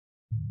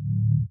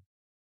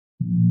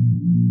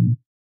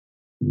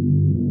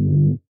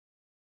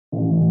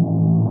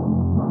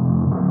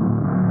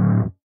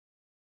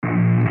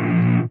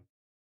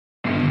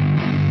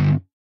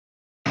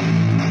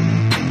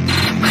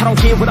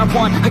get what I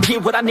want, I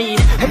get what I need.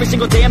 Every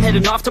single day I'm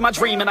heading off to my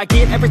dream, and I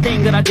get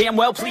everything that I damn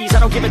well please. I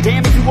don't give a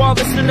damn if you all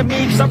listening to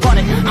me, cause I run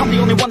it. I'm the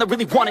only one that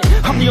really want it,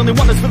 I'm the only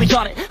one that's really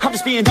on it. I'm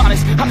just being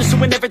honest, I'm just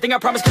doing everything I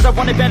promise, cause I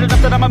want it bad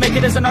enough that I'ma make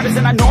it as an artist.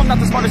 And I know I'm not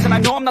the smartest, and I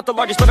know I'm not the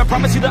largest, but I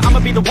promise you that I'ma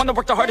be the one that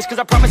worked the hardest, cause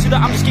I promise you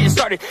that I'm just getting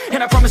started.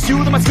 And I promise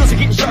you that my skills are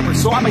getting sharper,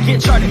 so I'ma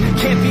get charted.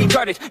 Can't be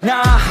guarded,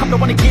 nah, I'm the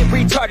one to get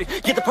retarded.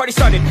 Get the party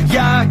started,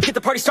 yeah, get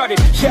the party started,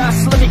 yeah,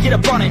 so let me get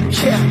up on it,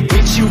 yeah.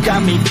 Bitch, you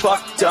got me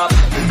fucked up,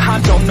 I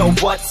don't know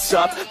what's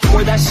up.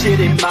 Pour that shit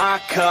in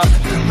my cup,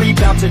 we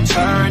bout to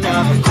turn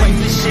up. Crank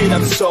this shit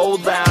up so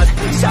loud,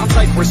 sounds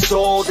like we're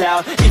sold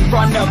out. In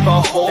front of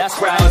a whole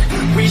crowd,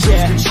 we lose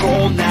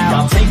control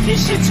now. I'll take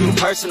this shit too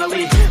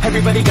personally,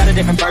 everybody got a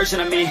different version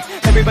of me.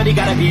 Everybody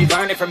gotta be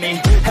learning from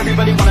me,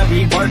 everybody wanna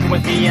be working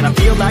with me. And I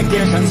feel like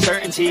there's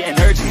uncertainty and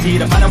urgency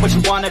to find out what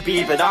you wanna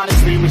be. But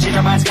honestly, we change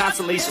our minds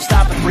constantly, so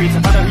stop and breathe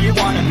and find out who you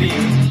wanna be.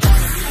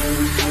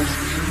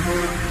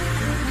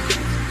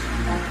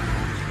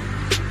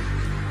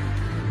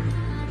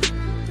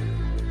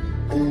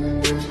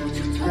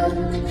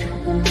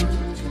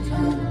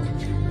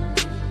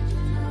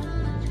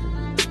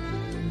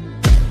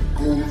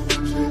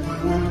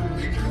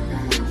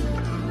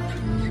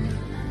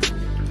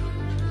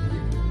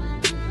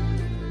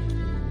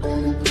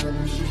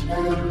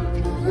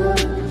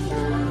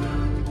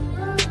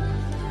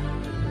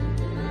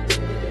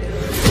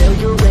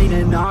 Failure ain't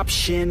an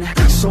option,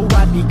 so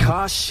I'd be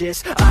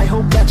cautious. I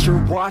hope that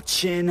you're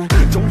watching,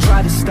 don't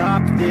try to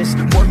stop this.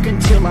 Work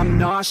until I'm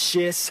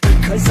nauseous,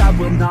 cause I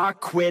will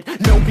not quit.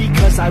 No,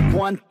 because I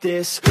want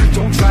this,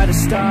 don't try to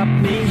stop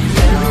me.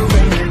 Failure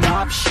ain't an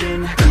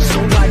option, so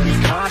I'd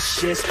be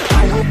cautious.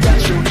 I hope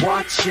that you're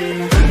watching,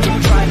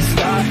 don't try to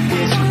stop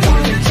this.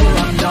 Work until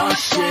I'm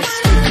nauseous,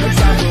 cause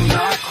I will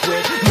not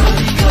quit. No,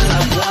 because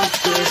I want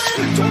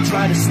this, don't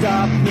try to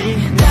stop me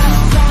now.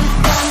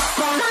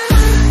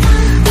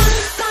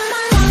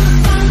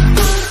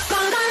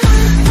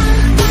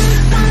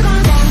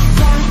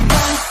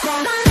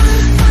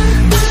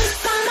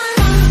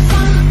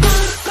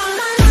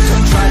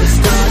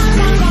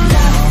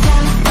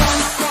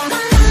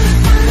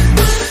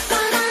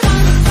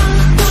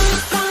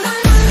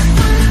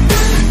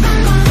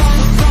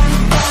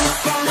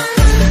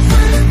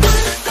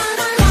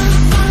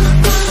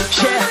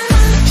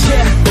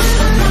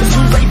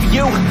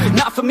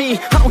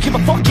 I don't give a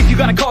fuck if you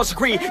got a college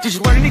degree. Did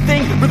you learn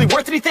anything? Really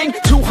worth anything?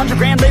 200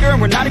 grand later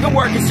and we're not even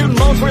working. Student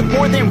loans worth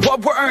more than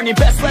what we're earning.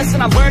 Best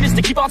lesson I learned is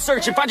to keep on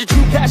searching. Find your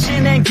true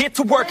passion and get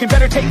to work. And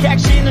better take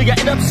action or you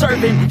end up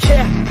serving.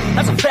 Yeah,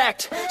 that's a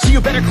fact. So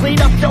you better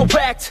clean up your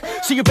act.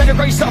 So you better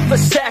grow yourself a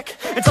sack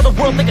and tell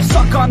the world they can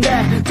suck on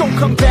that. Don't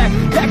come back,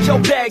 pack your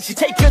bags. You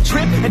take a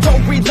trip and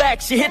don't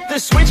relax. You hit the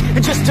switch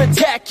and just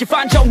attack. You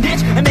find your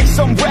niche and make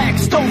some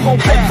racks. Don't hold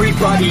back.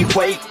 Everybody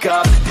wake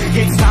up,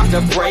 it's time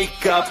to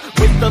break up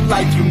with the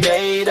life you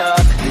made up.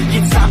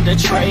 It's time to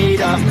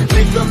trade up,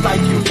 live the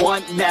life you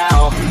want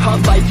now, a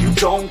life you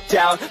don't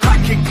doubt. I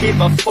could give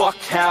a fuck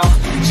how,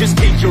 just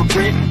get your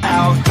grit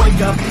out.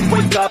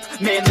 Wake up,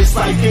 man, this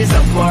life is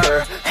a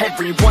blur.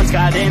 Everyone's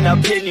got an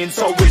opinion,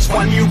 so which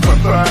one you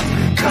prefer?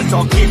 Cause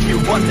I'll give you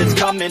one that's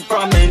coming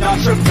from an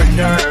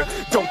entrepreneur.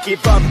 Don't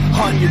give up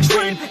on your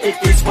dream, it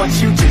is what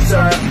you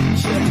deserve.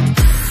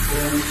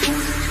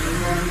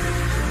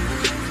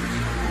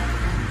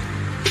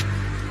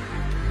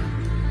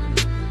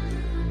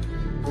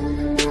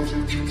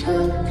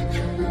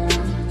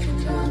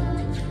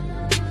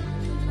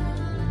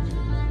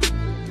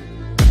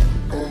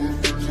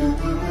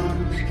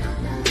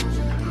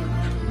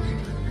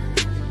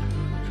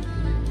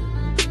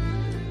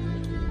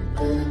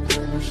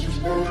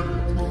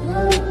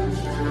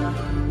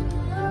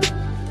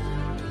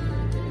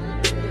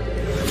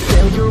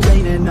 Failure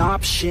ain't an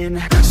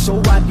option,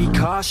 so I'd be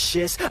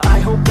cautious. I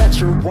hope that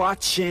you're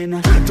watching,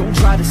 don't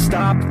try to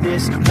stop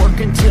this. Work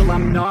until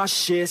I'm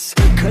nauseous,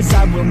 cause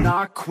I will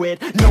not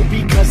quit. No,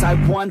 because I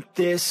want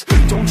this,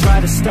 don't try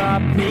to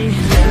stop me.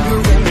 Failure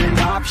ain't an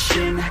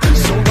option,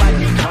 so I'd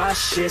be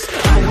cautious.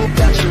 I hope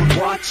that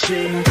you're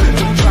watching,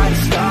 don't try to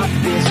stop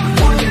this.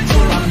 Work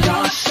until I'm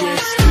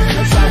nauseous,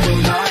 cause I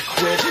will not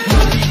quit. No,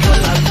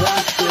 because I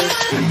want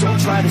this, don't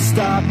try to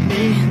stop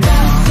me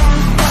now.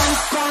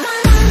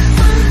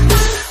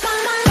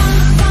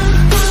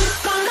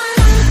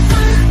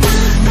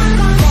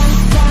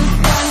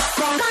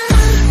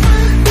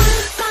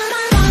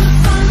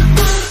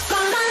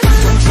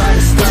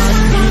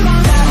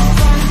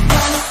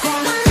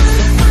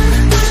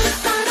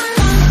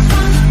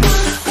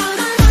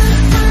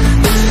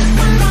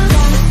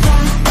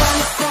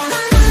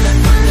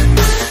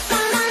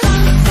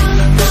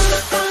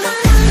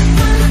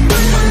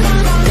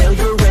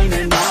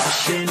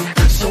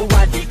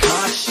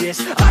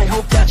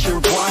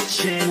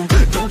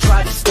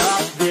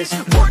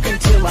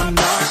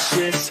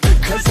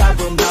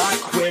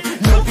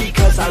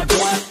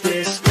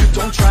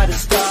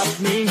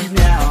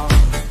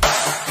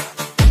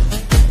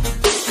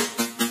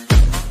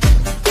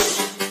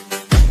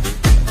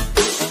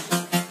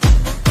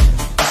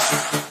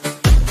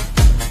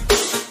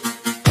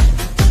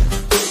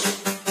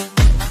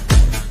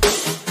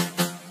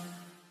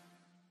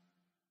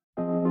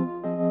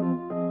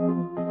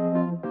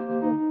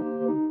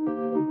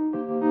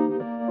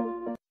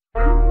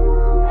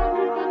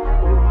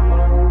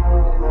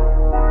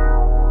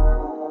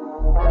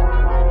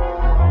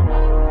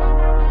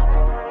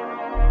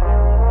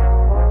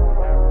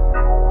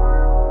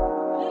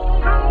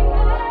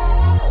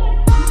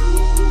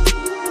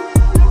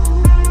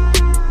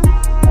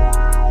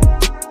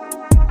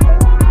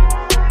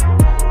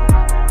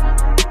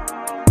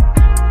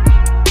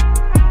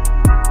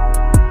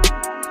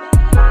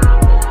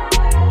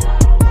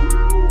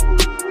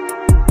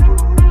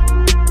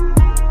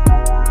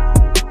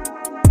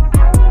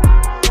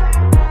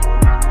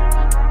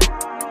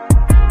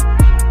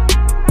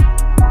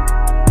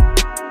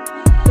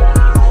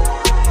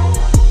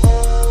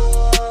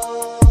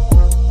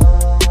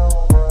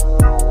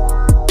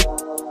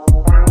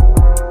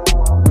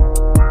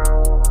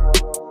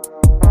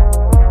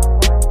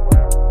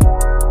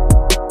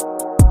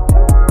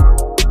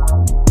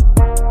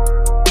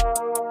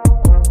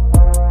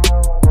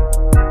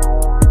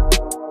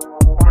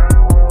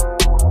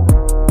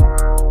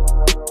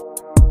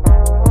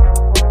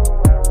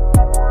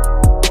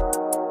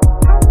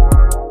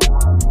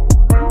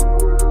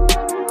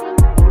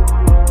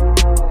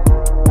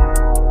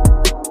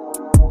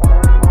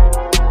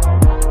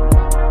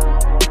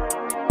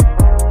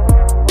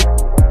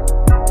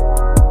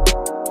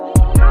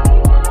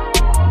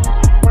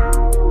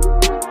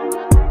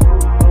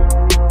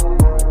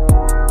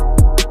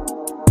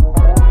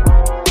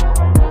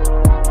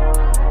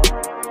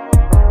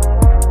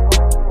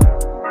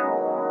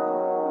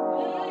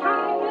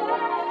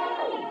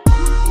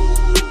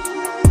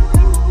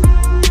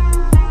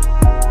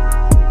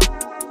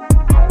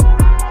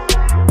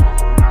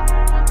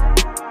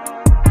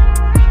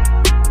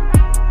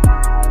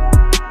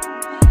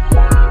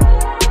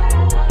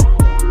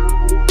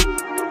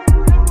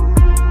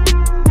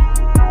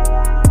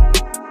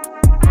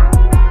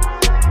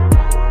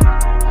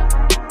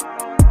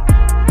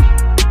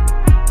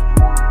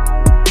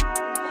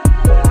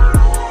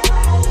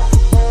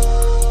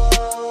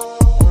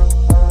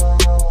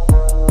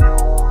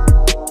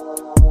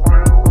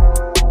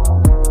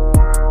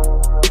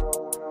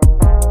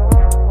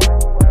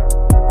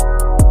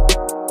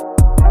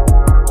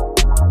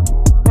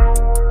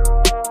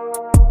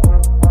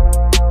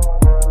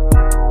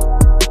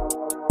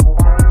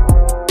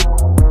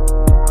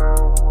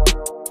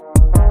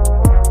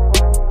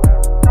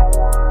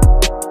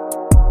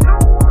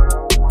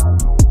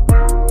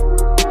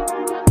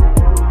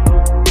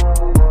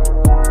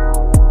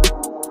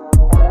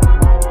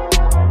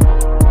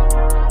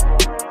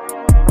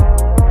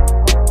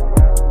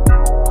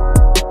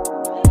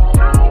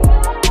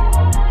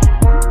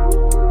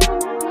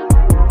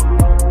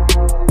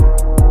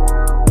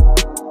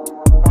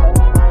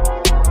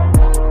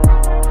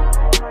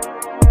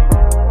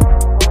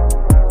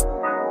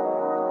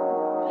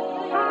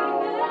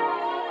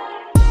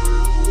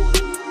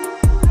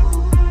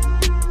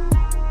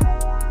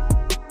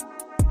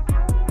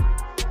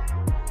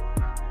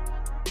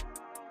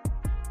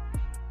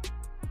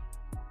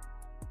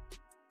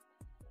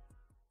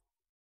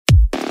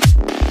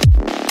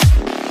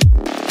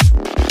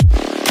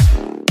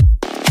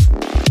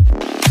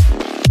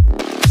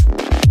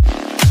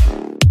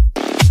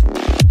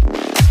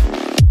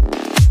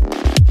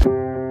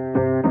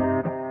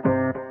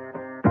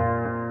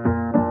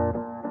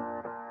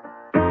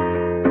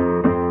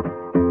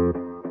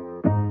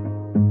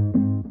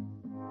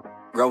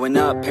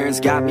 Growing up, parents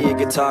got me a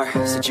guitar.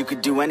 Said you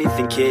could do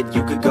anything, kid,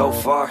 you could go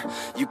far.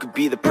 You could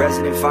be the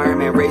president,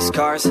 fireman, race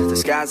cars. The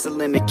sky's the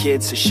limit,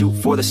 kid, so shoot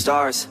for the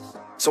stars.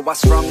 So I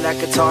strummed that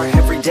guitar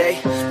every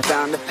day.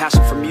 Found a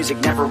passion for music,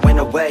 never went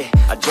away.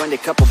 I joined a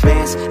couple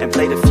bands and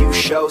played a few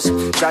shows.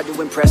 Tried to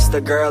impress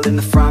the girl in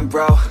the front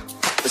row.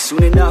 But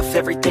soon enough,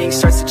 everything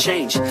starts to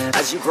change.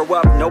 As you grow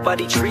up,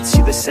 nobody treats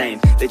you the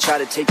same. They try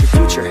to take your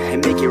future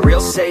and make it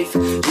real safe.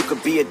 You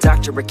could be a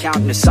doctor,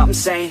 accountant, or something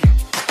sane.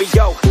 But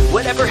yo,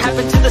 whatever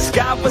happened to the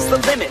sky was the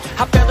limit.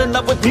 I fell in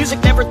love with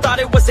music, never thought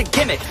it was a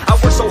gimmick. I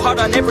worked so hard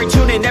on every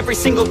tune and every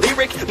single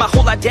lyric. My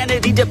whole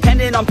identity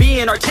depended on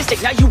being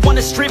artistic. Now you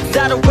wanna strip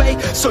that away,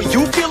 so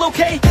you feel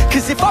okay?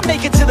 Cause if I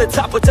make it to the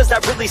top, what does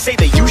that really say?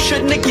 That you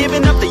shouldn't have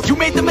given up, that you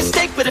made the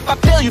mistake? But if I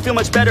fail, you feel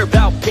much better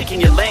about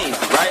picking your lane,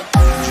 right?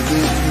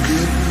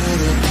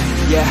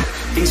 Yeah,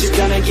 things are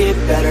gonna get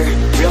better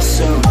real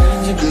soon.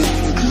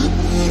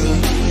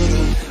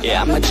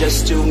 Yeah, I'ma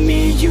just do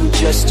me, you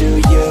just do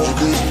you.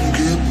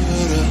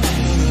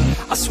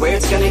 I swear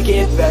it's gonna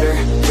get better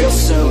real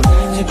soon.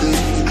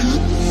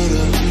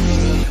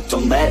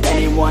 Don't let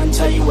anyone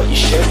tell you what you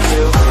should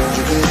do.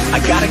 I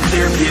got a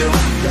clear view,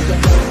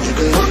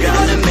 we're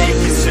gonna make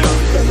it soon.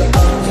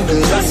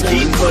 Just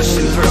keep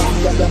pushing through.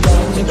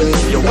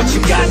 You're what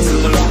you got to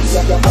lose.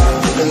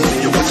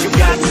 You're what you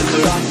got to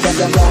lose.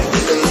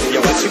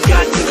 You're what you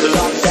got to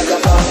lose.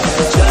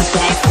 Just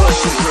keep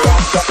pushing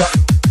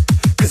through.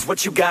 Cause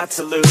what you got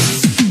to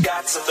lose,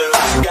 got to lose,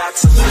 got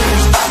to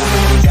lose,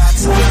 got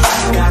to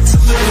lose, got to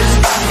lose,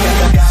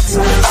 got to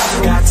lose,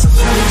 got to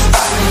lose,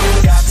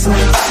 got to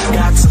lose,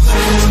 got to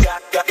lose, got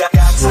to lose,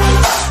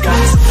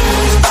 got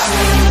to lose,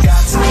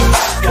 got to lose,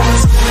 got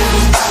to lose,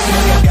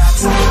 got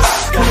to lose,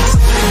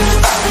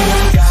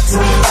 got to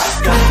lose.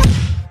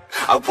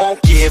 I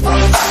won't give up,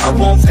 I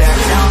won't back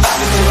down.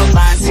 Till the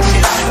line sinks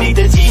underneath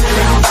the deep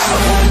ground. I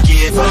won't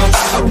give up,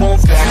 I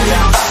won't back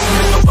down.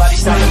 There's nobody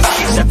stopping me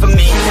except for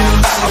me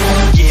now. I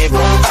won't give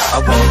up, I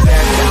won't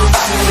back down.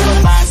 Till the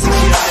line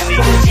sinks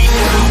underneath the deep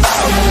ground.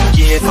 I won't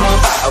give up,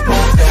 I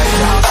won't back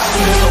down.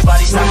 There's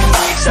nobody stopping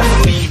me except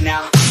for me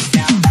now.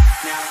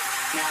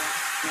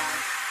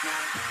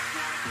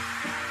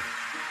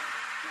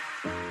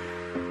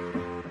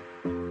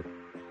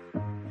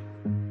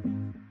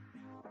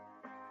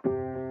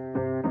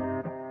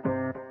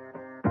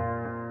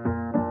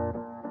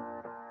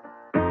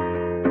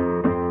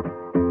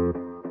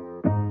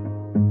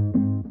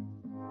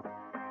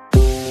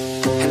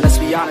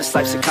 Honest,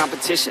 life's a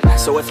competition,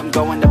 so if I'm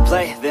going to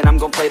play, then I'm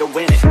gonna play to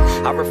win it.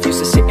 I refuse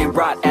to sit and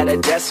rot at a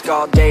desk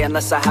all day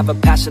unless I have a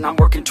passion I'm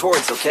working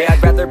towards, okay?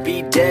 I'd rather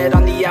be dead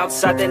on the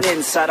outside than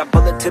inside. A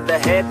bullet to the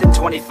head than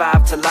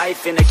 25 to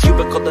life in a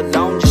cubicle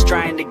alone, just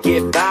trying to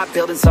get by,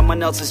 building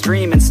someone else's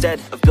dream instead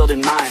of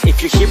building mine.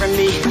 If you're hearing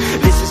me,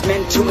 this is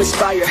meant to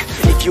inspire.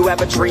 If you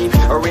have a dream,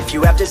 or if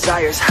you have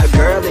desires, a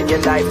girl in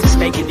your life that's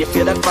making you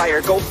feel that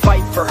fire. Go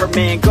fight for her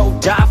man, go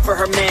die for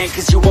her man.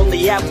 Cause you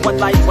only have one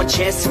life, one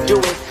chance to do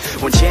it.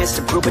 One chance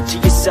to prove it to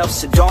yourself,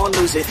 so don't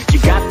lose it. You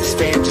got this,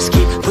 fam, just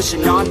keep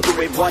pushing on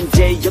through it. One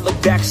day you'll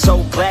look back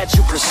so glad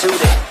you pursued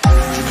it.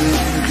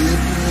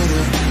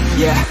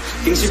 Yeah,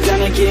 things are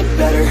gonna get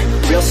better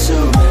real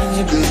soon.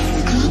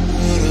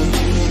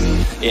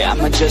 Yeah,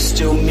 I'ma just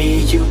do me,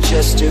 you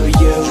just do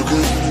you.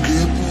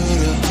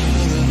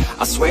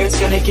 I swear it's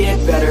gonna get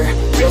better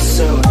real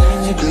soon.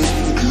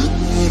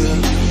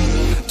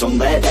 Don't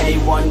let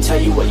anyone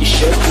tell you what you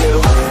should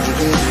do.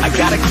 I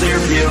got a clear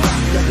view,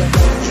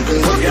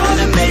 we're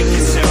gonna make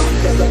it soon.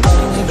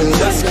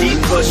 Just keep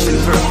pushing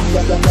through.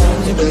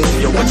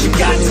 You're what you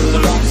got to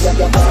lose.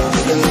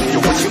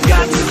 You're what you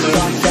got to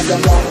lose.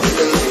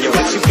 You're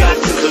what you got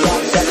to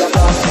lose.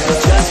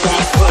 Just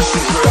keep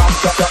pushing through.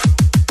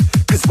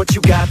 Cause what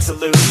you got to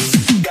lose,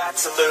 got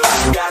to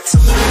lose, got to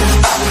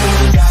lose,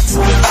 got to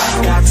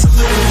lose, got to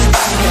lose,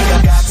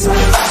 got to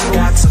lose,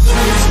 got to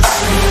lose,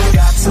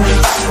 got to lose, got to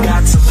lose,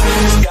 got to lose, got to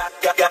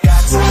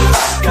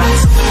lose,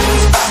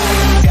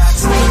 got to lose, got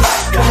to lose,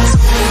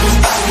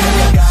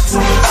 got to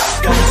lose,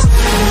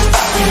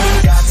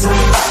 got to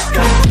lose.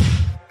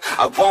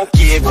 I won't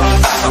give up,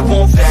 I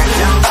won't back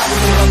down.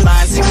 Till the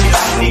line sinks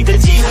underneath the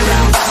deep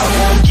ground. I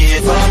won't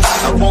give up,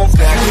 I won't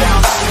back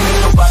down.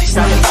 There's nobody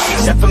stopping me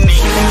except for me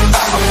now.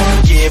 I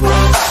won't give up,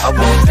 I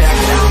won't back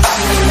down.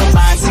 Till the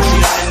line sinks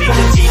underneath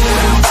the deep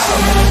ground. I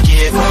won't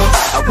give up,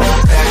 I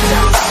won't back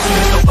down.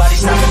 There's nobody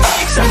stopping me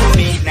except for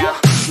me now.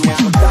 You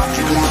ain't about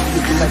you now,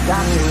 because I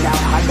got you now.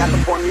 I got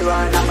the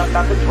formula and I'm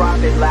about to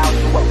drop it loud.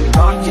 So what we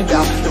talking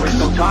about, there is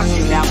no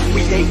talking now.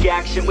 We take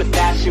action with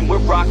passion,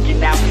 we're rocking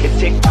now. It's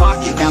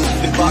tick-tocking now,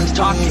 the clock's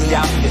talking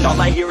down. And all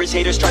I hear is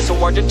haters try so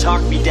hard to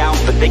talk me down.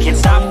 But they can't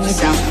stop the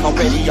sound,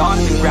 already on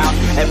the ground.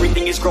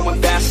 Everything is growing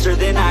faster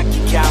than I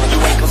can count. You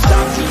ain't gon'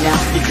 stop me now,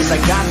 because I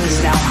got this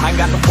now. I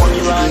got the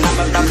formula and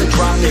I'm about to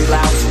drop it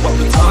loud. So what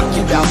we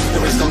talking about,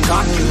 there is no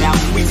talking now.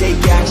 We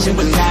take action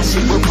with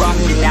passion, we're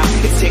rocking now.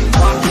 It's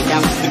tick-tocking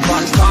now, the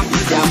clock's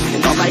talking down.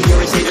 And all I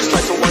hear is haters try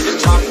so hard to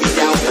talk me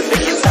down. But they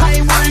can't stop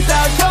me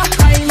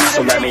now.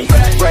 So let me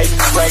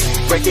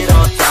break it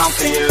all down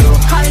for you.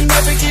 I ain't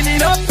never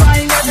giving up, I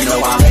ain't never, you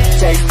know I'm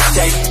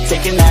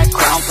taking that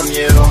crown from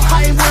you.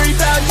 I ain't worried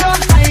about you,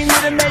 I ain't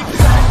here to make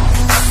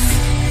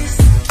friends.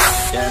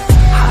 Yeah.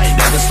 I ain't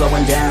never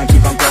slowing down,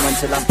 keep on going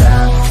till I'm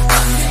found.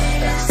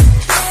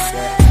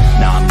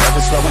 No, I'm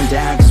never slowing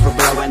down, cause we're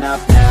blowing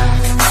up now.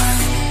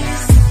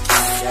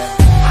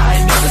 I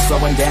ain't never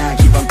slowing down,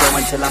 keep on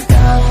going till I'm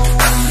down.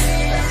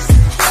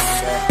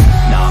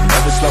 No, I'm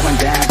never slowing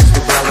down, cause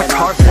we're blowing up.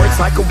 I carve words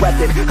like a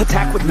weapon,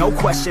 attack with no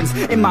questions.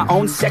 In my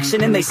own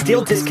section, and they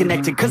still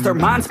disconnected, cause their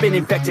mind's been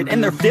infected,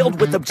 and they're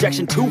filled with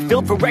objection. Too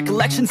filled for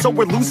recollection, so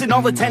we're losing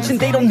all attention.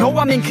 They don't know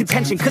I'm in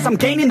contention, cause I'm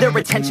gaining their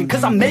attention,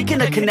 cause I'm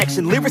making a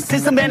connection.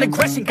 Lyricism and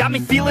aggression got me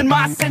feeling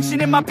my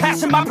ascension. In my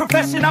passion, my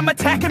profession, I'm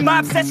attacking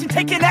my obsession,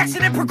 taking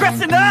action and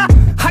progressing.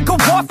 I go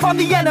off on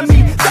the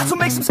enemy, that's what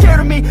makes them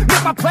scared of me.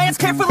 Make my plans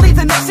carefully,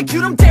 then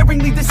execute them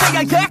daringly. They say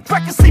I act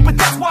recklessly, but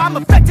that's why I'm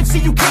effective. See,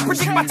 you can't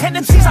predict my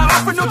tendencies, I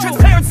offer no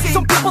transparency.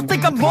 Some people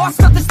think I'm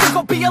lost, others think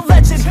I'll be a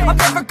legend. I'm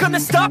never gonna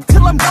stop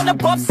till I'm one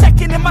above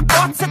second. And my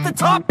thoughts at the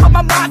top, but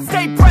my mind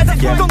stay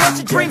present. Don't let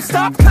your dreams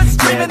stop, cause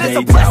dreaming is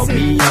a blessing.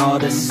 They tell me all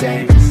the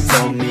same,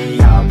 told me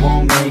I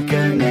won't make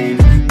a name,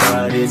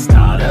 but it's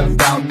not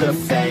about the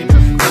fame,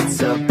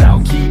 it's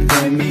about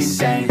keeping me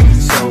sane.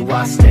 So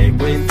I stay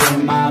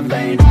within my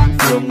lane,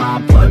 feel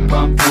my blood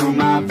pump through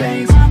my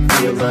veins,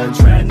 feel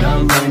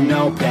adrenaline,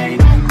 no pain.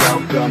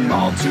 Welcome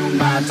all to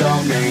my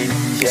domain.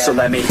 Yeah. So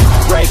let me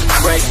break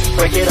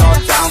it all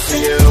down for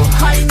you.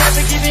 I ain't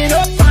never giving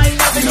up, I ain't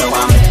never giving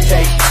up.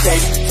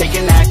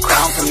 Taking that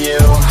crown from you.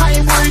 I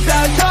ain't worried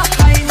about you,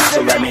 I ain't never.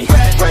 So let me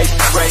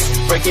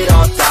break it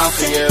all down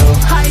for you.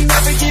 I ain't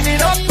never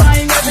giving up, I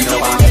ain't never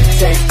giving up.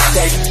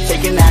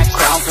 Taking that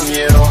crown from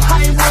you.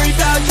 I ain't worried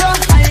about you,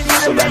 I ain't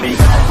never. So let me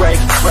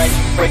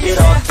break it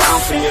all down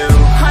for you.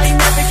 I ain't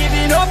never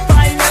giving up,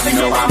 I ain't never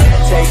giving up.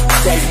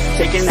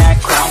 Taking that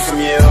crown from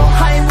you.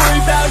 I ain't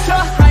worried about you,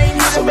 I ain't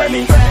never. So let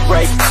me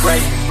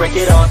break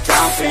it all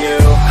down for you.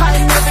 I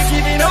ain't never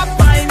giving up,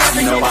 I ain't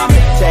never giving up.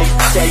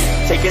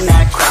 Taking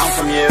that crown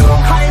from you.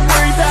 I ain't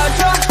worried about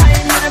you, I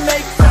ain't gonna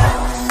make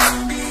friends.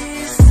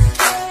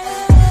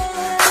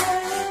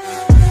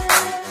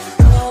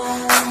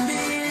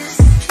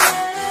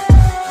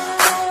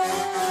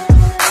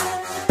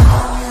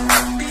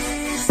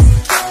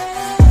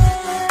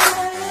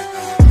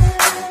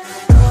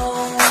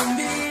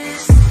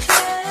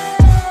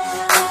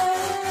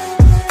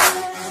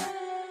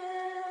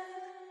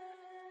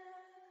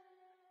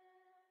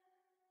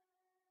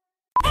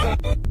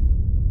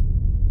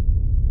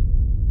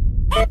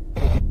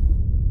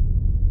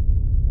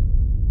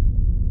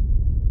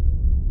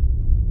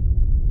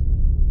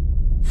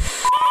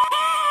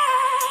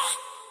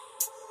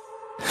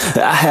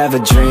 I have a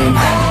dream,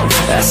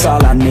 that's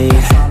all I need.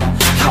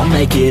 I'll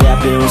make it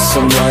happen with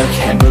some work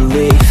and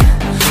belief.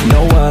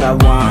 Know what I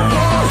want,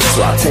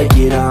 so I'll take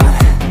it on.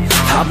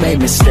 I've made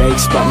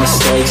mistakes, but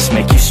mistakes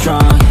make you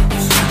strong.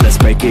 Let's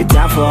break it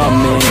down for a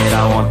minute.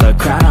 I want the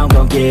crown, I'm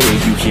gon' get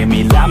it. You hear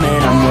me loud,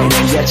 man, I'm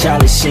winning. Yeah,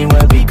 Charlie Sheen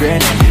will be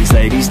grinning. These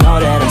ladies know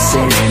that I'm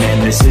sinning,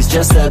 and this is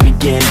just the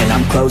beginning.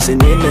 I'm closing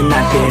in the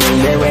night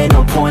inning. There ain't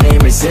no point in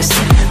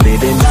resisting.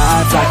 Living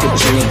life like a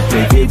dream,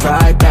 live it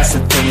right, that's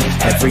the thing.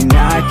 Every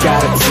night,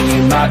 got a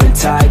team, I've been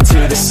tied to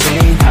the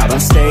scene. Out on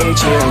stage,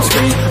 here on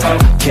screen.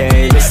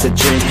 Okay, it's a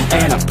dream,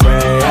 and I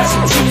pray as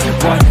a team.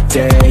 One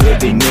day,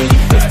 it'll be me.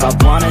 If I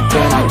want it,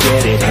 then I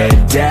get it.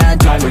 Head down,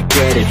 don't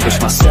regret it.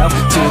 Push myself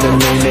to the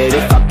limit.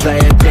 If I play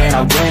it, then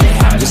I win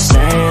it. I'm just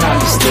saying, I'm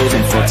just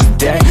living for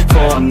today.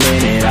 For a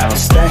minute, I don't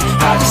stay,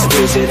 I just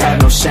visit.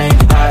 Have no shame,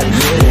 I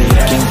admit it.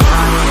 Looking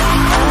on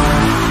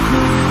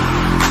me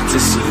to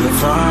see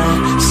if I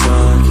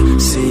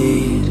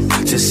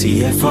succeed, to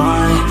see if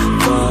I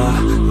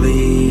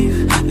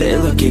believe. They're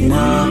looking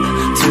up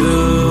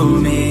to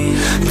me.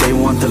 They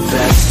want the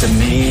best of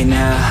me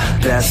now,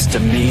 best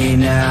of me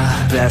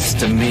now,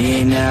 best of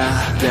me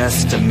now,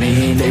 best of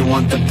me. They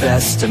want the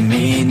best of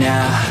me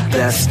now,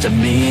 best of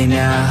me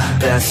now,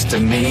 best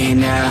of me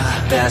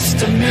now,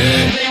 best of me.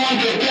 They want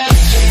the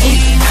best of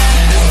me now.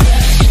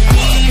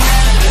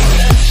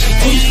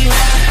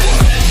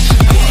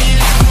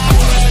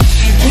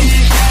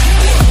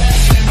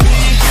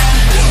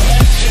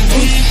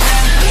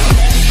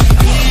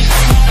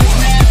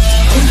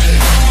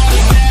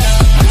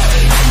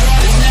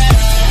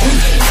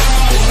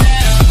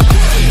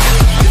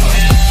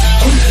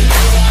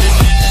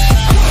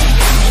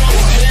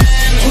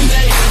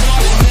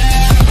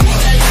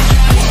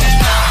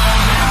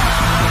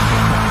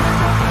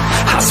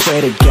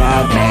 Swear to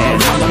God,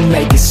 man, I'ma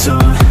make it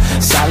soon.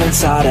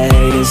 Silence all the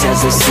haters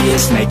as they see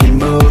us making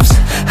moves.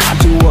 I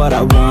do what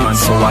I want,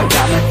 so I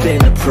got nothing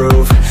to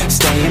prove.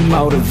 Staying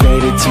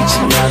motivated,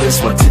 teaching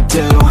others what to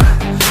do.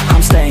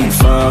 I'm staying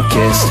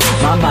focused,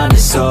 my mind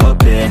is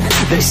open.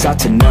 They start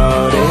to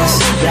notice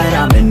that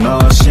I'm in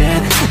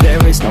motion.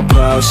 There is no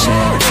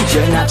potion,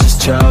 you're not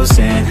just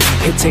chosen.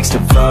 It takes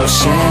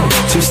devotion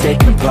to stay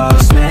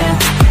composed, man.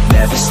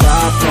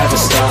 Never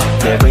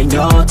stop, there ain't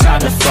no time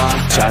to fall.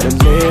 Try to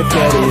live,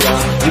 get it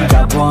up, you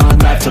got one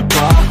life to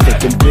ball.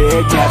 Thinking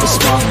big, never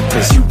small,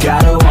 cause you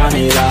gotta want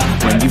it all.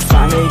 When you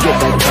finally get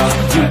that call,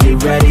 you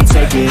get ready,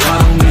 take it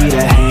on. Need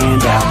a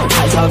hand out,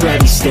 I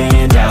already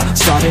stand out.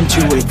 Starting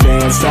to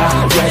advance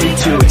now, ready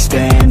to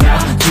expand now.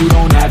 You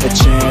don't have a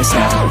chance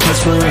now,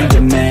 cause we're in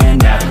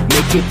demand now.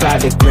 Make it by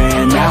the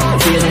grand now,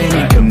 feeling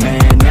in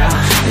command now.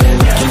 They're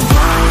looking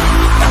right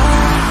at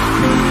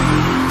me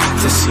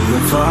to see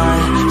if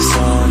I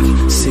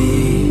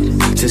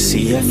succeed, to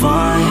see if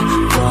I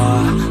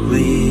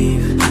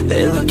believe.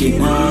 They're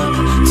looking up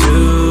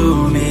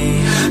to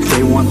me.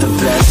 They want the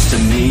best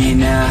of me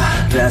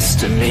now,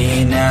 best of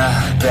me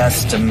now,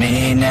 best of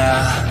me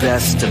now,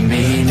 best of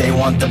me. They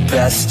want the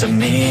best of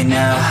me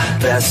now,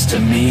 best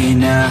of me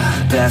now,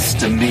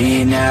 best of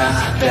me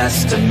now,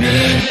 best of me.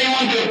 They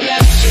want the best.